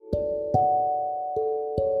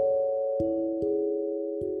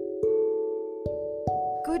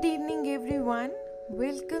Good evening, everyone.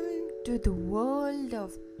 Welcome to the world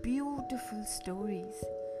of beautiful stories,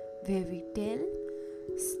 where we tell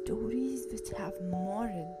stories which have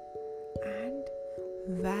moral and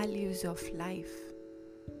values of life.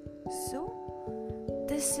 So,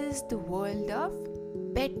 this is the world of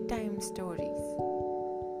bedtime stories.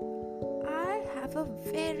 I have a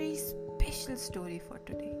very special story for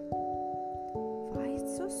today. Why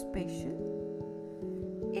it's so special?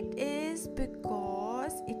 It is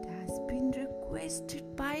because it has been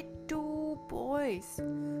requested by two boys,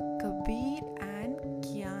 Kabir and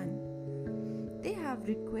Kian. They have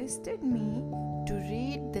requested me to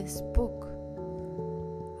read this book.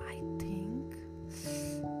 I think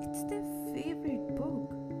it's their favorite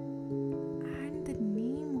book. And the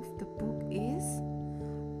name of the book is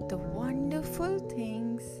The Wonderful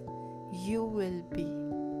Things You Will Be.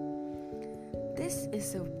 This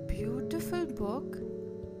is a beautiful book,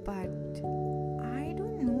 but I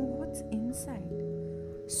don't know what's inside.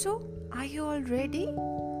 So, are you all ready?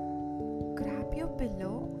 Grab your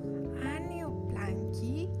pillow and your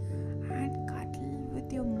blankie and cuddle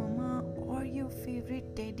with your mama or your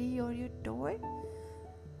favorite teddy or your toy.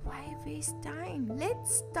 Why waste time?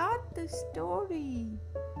 Let's start the story.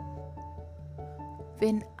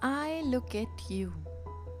 When I look at you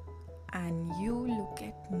and you look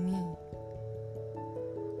at me,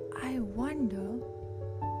 I wonder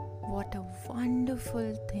what a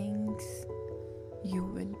wonderful things you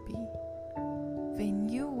will be. When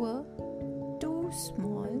you were too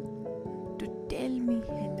small to tell me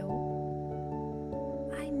hello,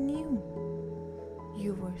 I knew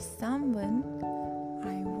you were someone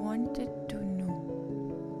I wanted to know.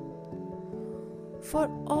 For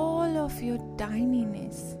all of your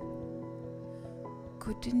tininess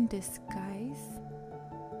couldn't disguise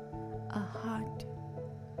a heart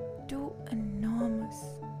too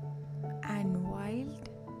enormous and wild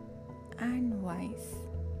and wise.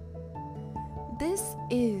 This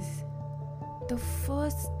is the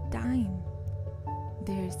first time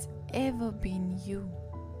there's ever been you.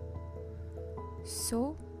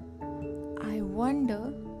 So I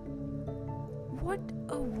wonder what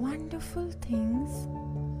a wonderful things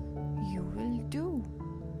you will do.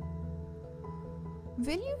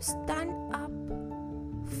 Will you stand up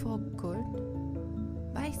for good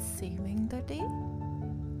by saving the day?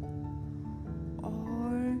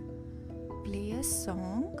 Or play a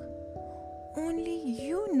song only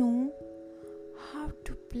you know how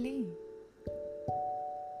to play?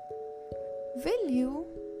 Will you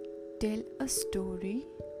tell a story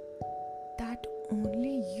that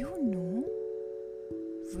only you know?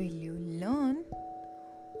 Will you learn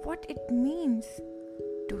what it means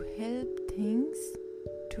to help things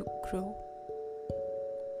to grow?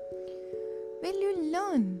 Will you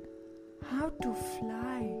learn how to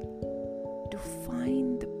fly to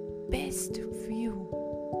find the best view?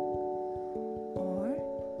 Or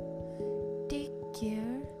take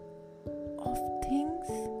care of things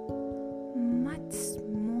much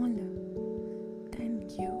smaller than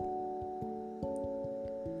you?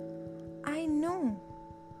 I know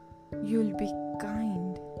you'll be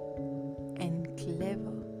kind and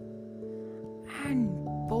clever and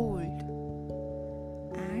bold,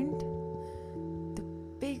 and the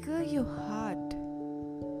bigger your heart,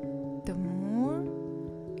 the more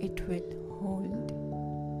it will hold.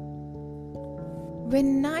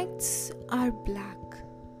 When nights are black,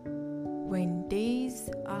 when days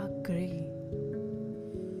are grey,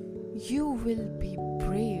 you will be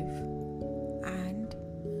brave and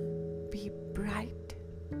be bright,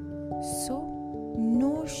 so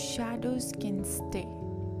no shadows can stay.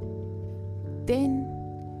 Then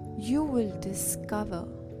you will discover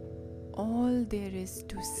all there is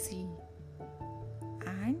to see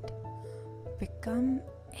and become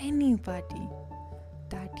anybody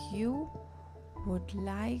that you would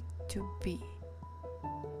like to be.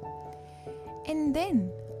 And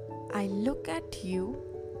then I look at you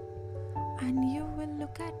and you will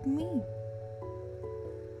look at me.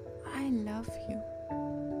 I love you,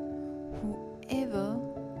 whoever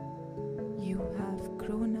you have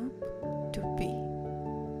grown up to be.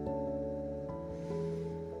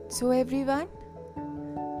 So everyone,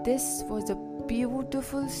 this was a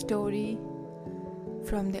beautiful story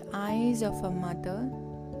from the eyes of a mother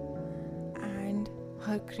and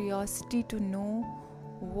her curiosity to know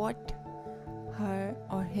what her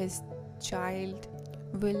or his child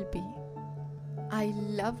will be. I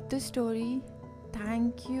loved the story.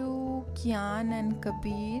 Thank you, Kian and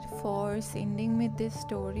Kabir, for sending me this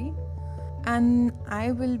story. And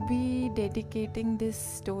I will be dedicating this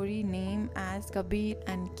story name as Kabir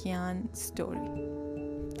and Kian story.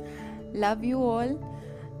 Love you all.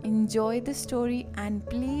 enjoy the story, and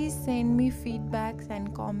please send me feedbacks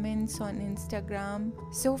and comments on Instagram.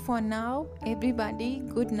 So for now, everybody,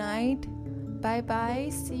 good night. Bye bye.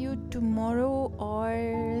 See you tomorrow,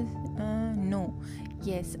 or no.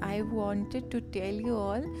 Yes, I wanted to tell you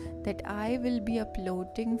all that I will be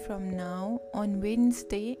uploading from now on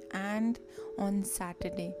Wednesday and on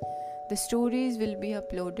Saturday. The stories will be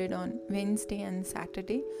uploaded on Wednesday and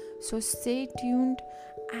Saturday. So stay tuned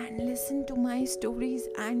and listen to my stories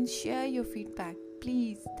and share your feedback.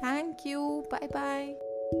 Please. Thank you. Bye bye.